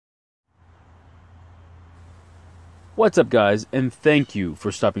What's up guys, and thank you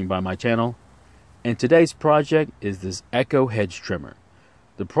for stopping by my channel. And today's project is this Echo hedge trimmer.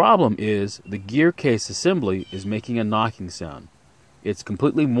 The problem is the gear case assembly is making a knocking sound. It's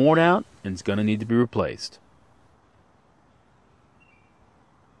completely worn out and it's going to need to be replaced.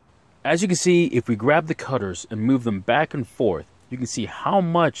 As you can see, if we grab the cutters and move them back and forth, you can see how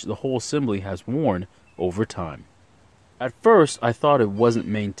much the whole assembly has worn over time. At first, I thought it wasn't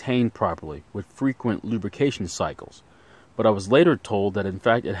maintained properly with frequent lubrication cycles, but I was later told that in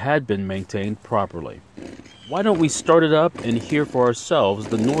fact it had been maintained properly. Why don't we start it up and hear for ourselves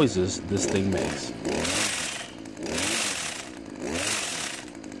the noises this thing makes.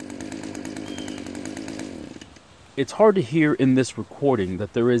 It's hard to hear in this recording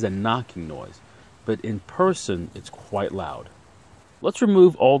that there is a knocking noise, but in person it's quite loud. Let's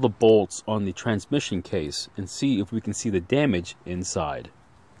remove all the bolts on the transmission case and see if we can see the damage inside.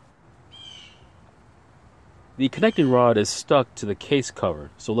 The connecting rod is stuck to the case cover,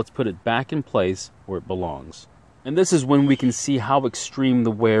 so let's put it back in place where it belongs. And this is when we can see how extreme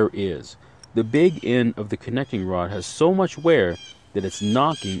the wear is. The big end of the connecting rod has so much wear that it's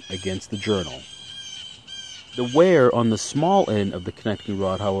knocking against the journal. The wear on the small end of the connecting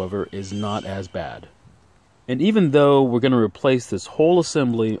rod, however, is not as bad. And even though we're going to replace this whole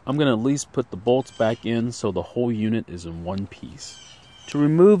assembly, I'm going to at least put the bolts back in so the whole unit is in one piece. To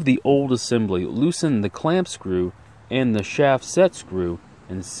remove the old assembly, loosen the clamp screw and the shaft set screw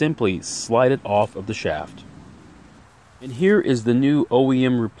and simply slide it off of the shaft. And here is the new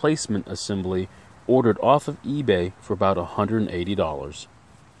OEM replacement assembly ordered off of eBay for about $180.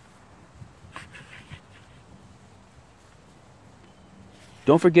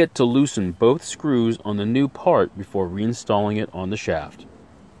 Don't forget to loosen both screws on the new part before reinstalling it on the shaft.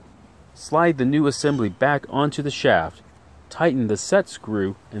 Slide the new assembly back onto the shaft, tighten the set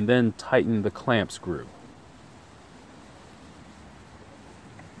screw, and then tighten the clamp screw.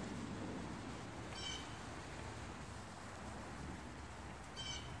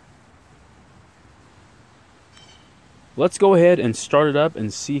 Let's go ahead and start it up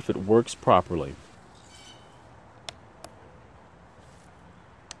and see if it works properly.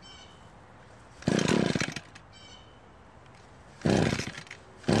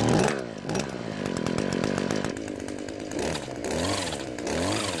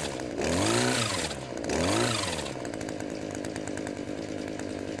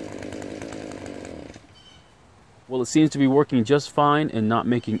 Well, it seems to be working just fine and not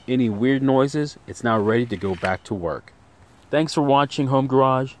making any weird noises. It's now ready to go back to work. Thanks for watching Home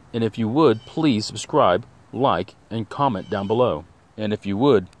Garage, and if you would, please subscribe, like, and comment down below. And if you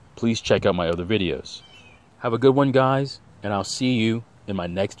would, please check out my other videos. Have a good one, guys, and I'll see you in my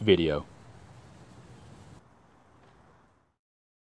next video.